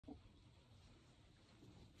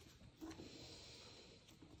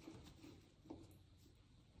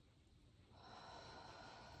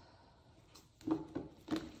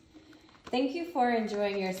Thank you for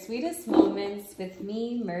enjoying your sweetest moments with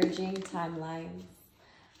me, merging timelines.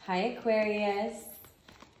 Hi, Aquarius.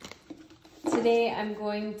 Today I'm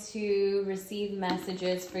going to receive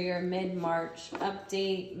messages for your mid-March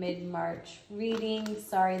update, mid-March reading.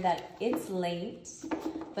 Sorry that it's late,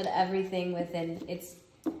 but everything within its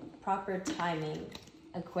proper timing,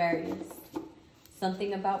 Aquarius.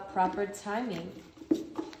 Something about proper timing.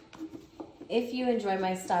 If you enjoy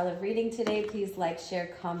my style of reading today, please like,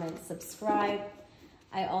 share, comment, subscribe.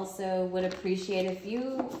 I also would appreciate if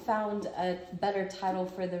you found a better title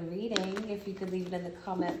for the reading, if you could leave it in the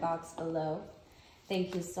comment box below.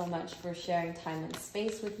 Thank you so much for sharing time and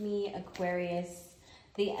space with me, Aquarius.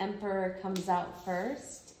 The Emperor comes out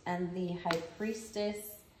first, and the High Priestess,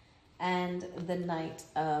 and the Knight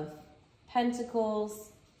of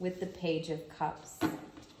Pentacles with the Page of Cups.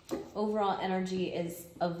 Overall energy is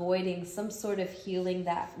avoiding some sort of healing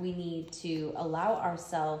that we need to allow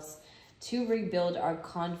ourselves to rebuild our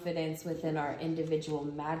confidence within our individual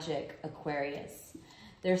magic, Aquarius.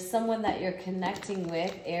 There's someone that you're connecting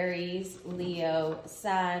with, Aries, Leo,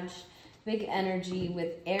 Sag, big energy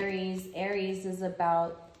with Aries. Aries is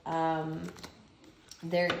about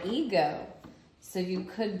their ego. So you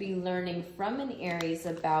could be learning from an Aries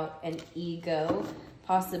about an ego,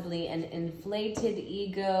 possibly an inflated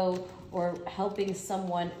ego, or helping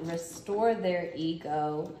someone restore their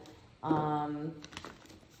ego,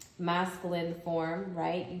 masculine form,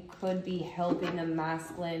 right? You could be helping a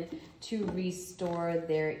masculine to restore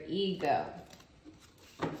their ego.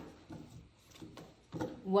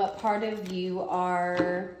 What part of you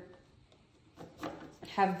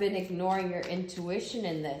have been ignoring your intuition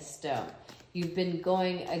in this though? You've been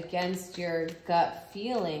going against your gut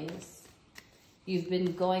feelings. You've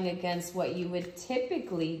been going against what you would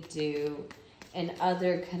typically do in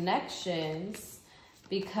other connections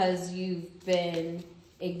because you've been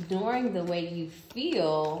ignoring the way you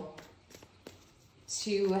feel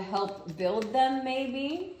to help build them,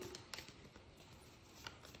 maybe?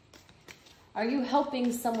 Are you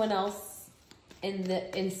helping someone else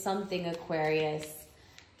in something, Aquarius?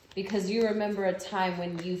 Because you remember a time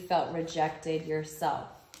when you felt rejected yourself.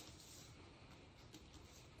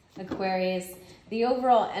 Aquarius, the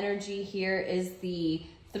overall energy here is the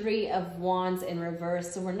Three of Wands in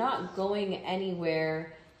reverse. So we're not going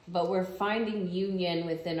anywhere, but we're finding union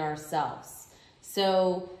within ourselves.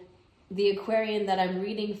 So the Aquarian that I'm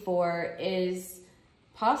reading for is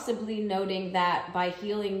possibly noting that by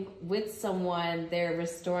healing with someone, they're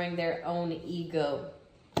restoring their own ego.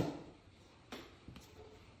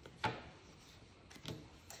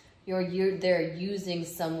 They're using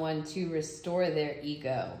someone to restore their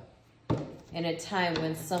ego in a time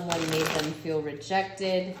when someone made them feel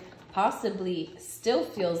rejected, possibly still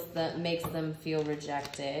makes them feel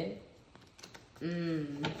rejected.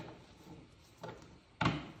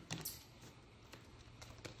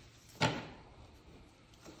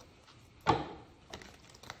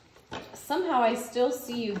 Somehow I still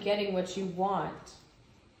see you getting what you want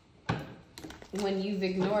when you've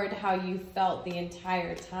ignored how you felt the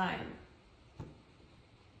entire time.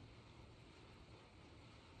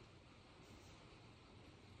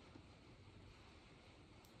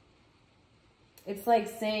 It's like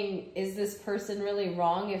saying, is this person really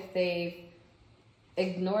wrong if they've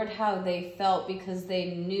ignored how they felt because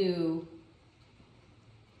they knew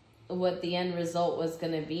what the end result was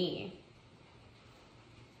going to be?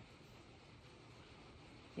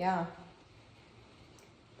 Yeah.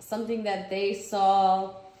 Something that they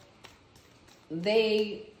saw,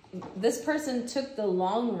 this person took the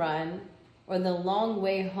long run or the long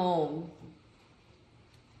way home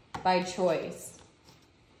by choice.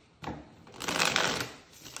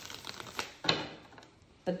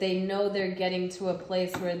 But they know they're getting to a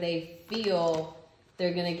place where they feel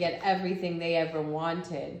they're going to get everything they ever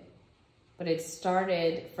wanted. But it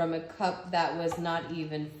started from a cup that was not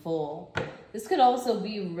even full. This could also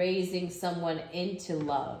be raising someone into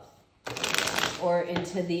love or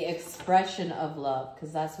into the expression of love,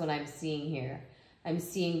 because that's what I'm seeing here. I'm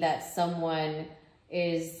seeing that someone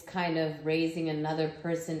is kind of raising another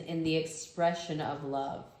person in the expression of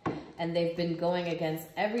love. And they've been going against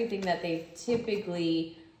everything that they've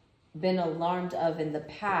typically been alarmed of in the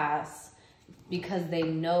past because they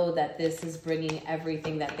know that this is bringing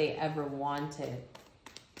everything that they ever wanted.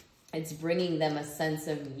 It's bringing them a sense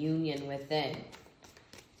of union within.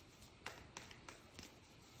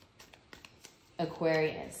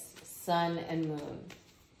 Aquarius, Sun and Moon.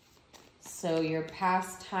 So your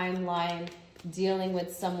past timeline, dealing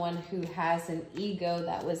with someone who has an ego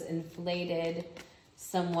that was inflated,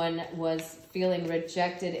 someone was feeling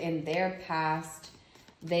rejected in their past,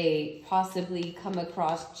 They possibly come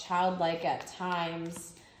across childlike at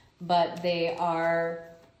times, but they are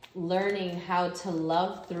learning how to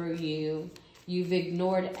love through you. You've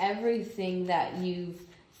ignored everything that you've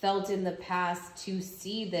felt in the past to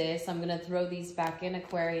see this. I'm going to throw these back in,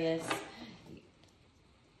 Aquarius.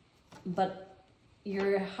 But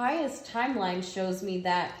your highest timeline shows me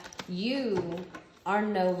that you are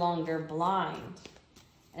no longer blind.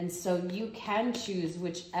 And so you can choose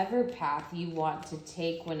whichever path you want to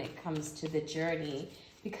take when it comes to the journey,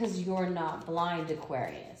 because you're not blind,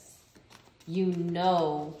 Aquarius. You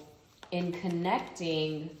know in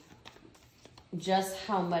connecting just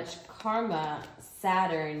how much karma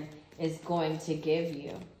Saturn is going to give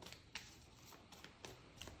you.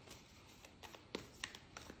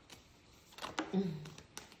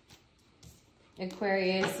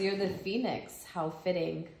 Aquarius, you're the phoenix. How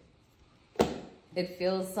fitting. It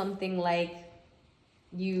feels something like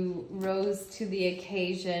you rose to the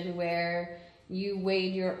occasion where you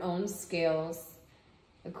weighed your own scales.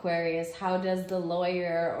 Aquarius, how does the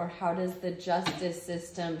lawyer or how does the justice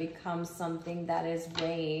system become something that is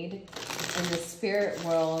weighed? In the spirit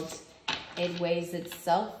world, it weighs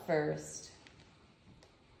itself first.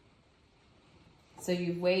 So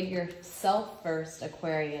you've weighed yourself first,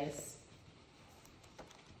 Aquarius.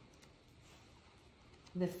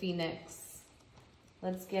 The Phoenix.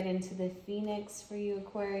 Let's get into the Phoenix for you,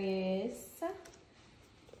 Aquarius.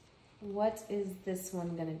 What is this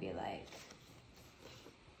one going to be like?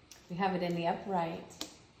 We have it in the upright.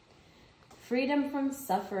 Freedom from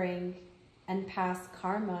suffering and past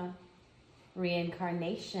karma.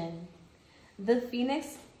 Reincarnation. The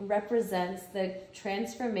Phoenix represents the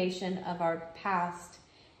transformation of our past.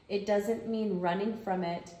 It doesn't mean running from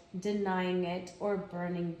it, denying it, or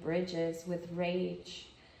burning bridges with rage.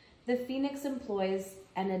 The Phoenix employs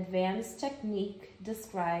an advanced technique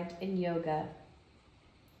described in yoga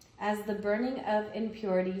as the burning of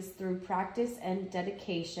impurities through practice and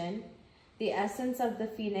dedication. The essence of the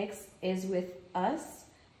Phoenix is with us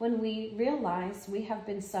when we realize we have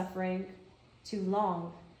been suffering too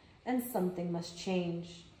long and something must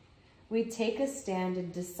change. We take a stand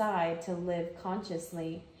and decide to live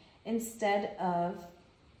consciously instead of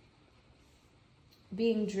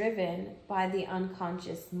being driven by the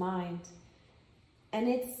unconscious mind and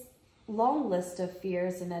its long list of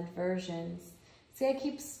fears and aversions. See, I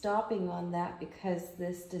keep stopping on that because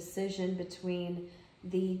this decision between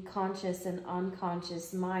the conscious and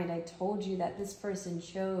unconscious mind, I told you that this person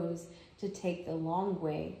chose to take the long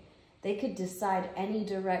way. They could decide any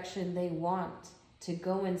direction they want to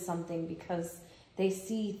go in something because they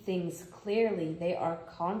see things clearly. They are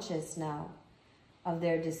conscious now of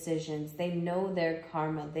their decisions. They know their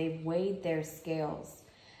karma. They've weighed their scales.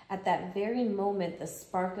 At that very moment, the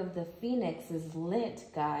spark of the Phoenix is lit,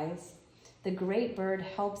 guys. The great bird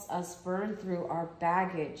helps us burn through our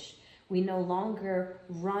baggage. We no longer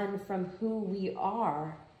run from who we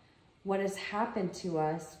are, what has happened to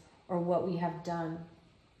us, or what we have done.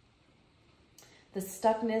 The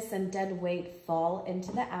stuckness and dead weight fall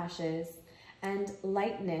into the ashes, and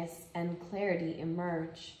lightness and clarity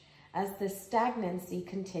emerge as the stagnancy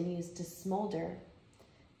continues to smolder.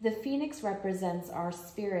 The Phoenix represents our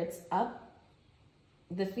spirits up.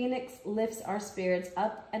 The Phoenix lifts our spirits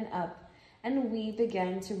up, and we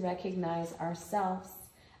begin to recognize ourselves.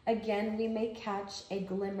 Again, we may catch a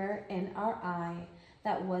glimmer in our eye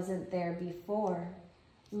that wasn't there before.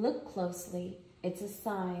 Look closely. It's a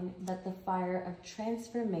sign that the fire of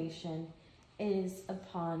transformation is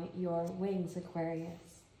upon your wings,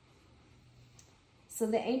 Aquarius. So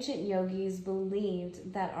the ancient yogis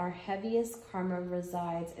believed that our heaviest karma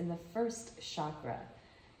resides in the first chakra,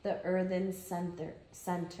 the earthen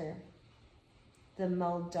center, the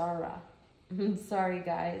Muladhara. Sorry,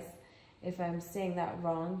 guys, if I'm saying that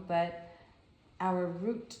wrong, but our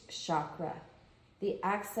root chakra, the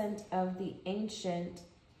accent of the ancient,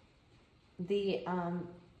 the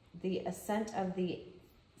ascent of the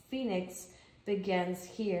Phoenix begins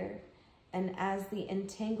here, and as the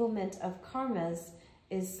entanglement of karmas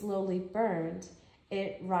is slowly burned,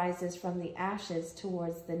 it rises from the ashes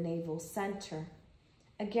towards the navel center.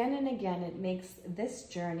 Again and again, it makes this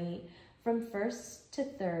journey from first to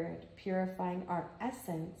third, purifying our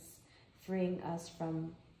essence, freeing us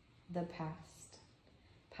from the past.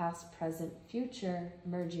 Past, present, future,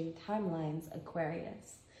 merging timelines,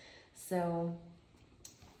 Aquarius. So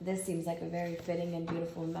this seems like a very fitting and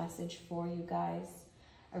beautiful message for you guys.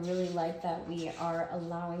 I really like that we are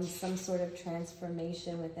allowing some sort of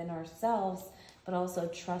transformation within ourselves, but also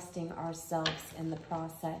trusting ourselves in the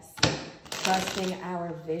process. Trusting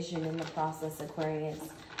our vision in the process, Aquarius.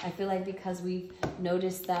 I feel like because we've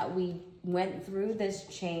noticed that we went through this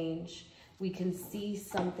change. We can see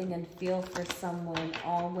something and feel for someone,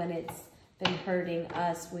 all when it's been hurting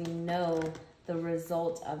us. We know the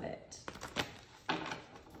result of it,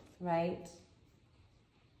 right?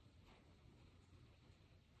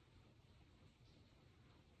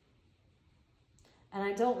 And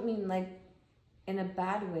I don't mean like in a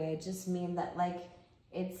bad way. I just mean that like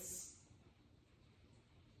it's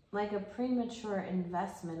like a premature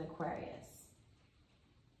investment, Aquarius.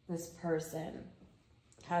 This person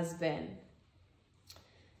has been.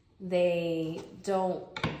 They don't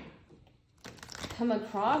come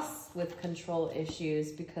across with control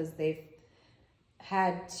issues because they've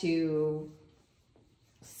had to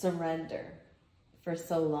surrender for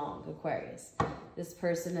so long, Aquarius. This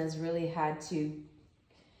person has really had to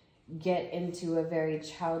get into a very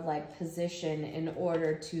childlike position in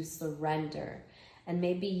order to surrender. And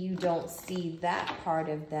maybe you don't see that part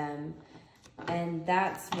of them, and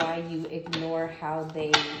that's why you ignore how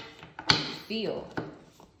they feel.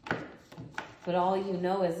 But all you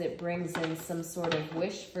know is it brings in some sort of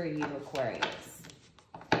wish for you, Aquarius.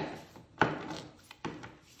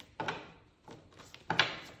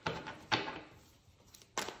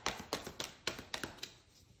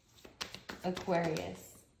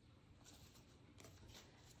 Aquarius.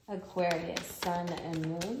 Aquarius, sun and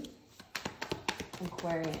moon.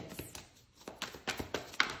 Aquarius.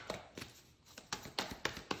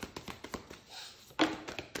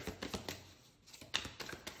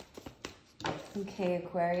 Okay,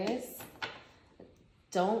 Aquarius.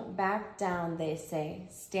 Don't back down, they say.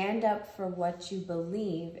 Stand up for what you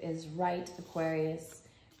believe is right, Aquarius.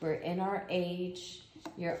 We're in our age.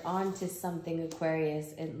 You're on to something,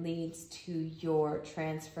 Aquarius. It leads to your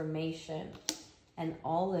transformation and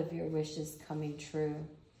all of your wishes coming true.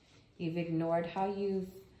 You've ignored how you've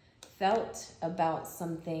felt about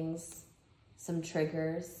some things, some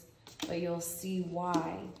triggers, but you'll see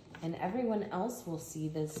why. And everyone else will see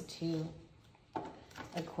this too.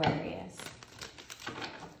 Aquarius.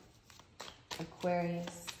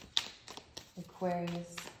 Aquarius.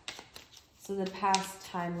 Aquarius. So the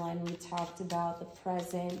past timeline we talked about, the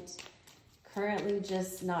present, currently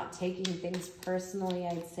just not taking things personally,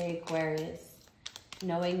 I'd say, Aquarius.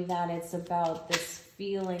 Knowing that it's about this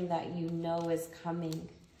feeling that you know is coming.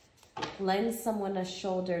 Lend someone a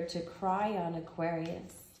shoulder to cry on,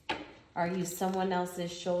 Aquarius. Are you someone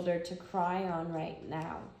else's shoulder to cry on right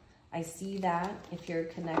now? I see that if you're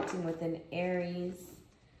connecting with an Aries,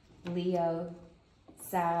 Leo,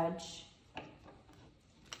 Sag,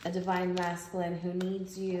 a divine masculine who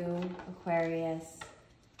needs you, Aquarius.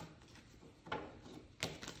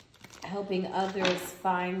 Helping others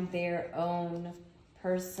find their own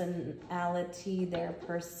personality, their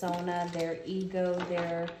persona, their ego,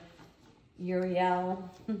 their 𝕠𝕟𝕣,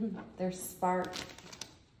 their spark,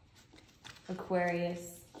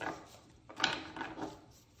 Aquarius.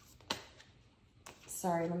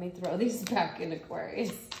 Sorry, let me throw these back in,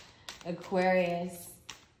 Aquarius. Aquarius,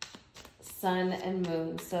 sun and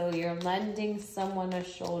moon. So you're lending someone a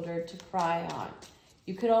shoulder to cry on.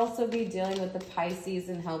 You could also be dealing with the Pisces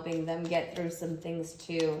and helping them get through some things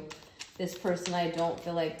too. This person, I don't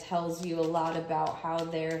feel like, tells you a lot about how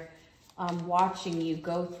they're watching you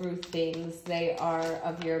go through things. They are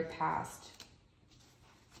of your past.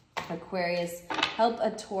 Aquarius, help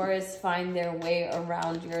a Taurus find their way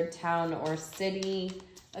around your town or city,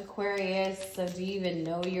 Aquarius. So do you even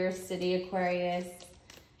know your city, Aquarius?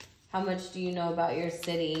 How much do you know about your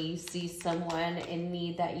city? You see someone in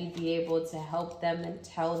need that you'd be able to help them and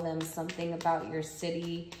tell them something about your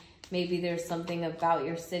city. Maybe there's something about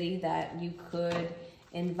your city that you could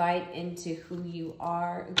invite into who you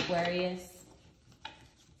are, Aquarius.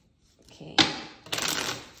 Okay.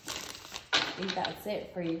 I think that's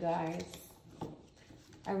it for you guys.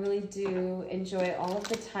 I really do enjoy all of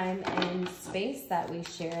the time and space that we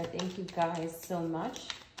share. Thank you guys so much.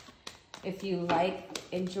 If you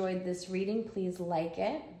enjoyed this reading, please like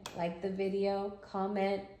it. Like the video,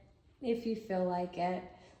 comment if you feel like it.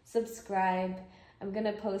 Subscribe. I'm going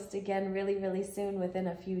to post again really, really soon, within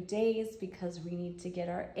a few days, because we need to get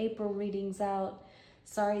our April readings out.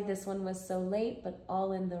 Sorry this one was so late, but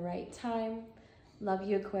all in the right time. Love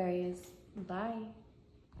you, Aquarius. Bye.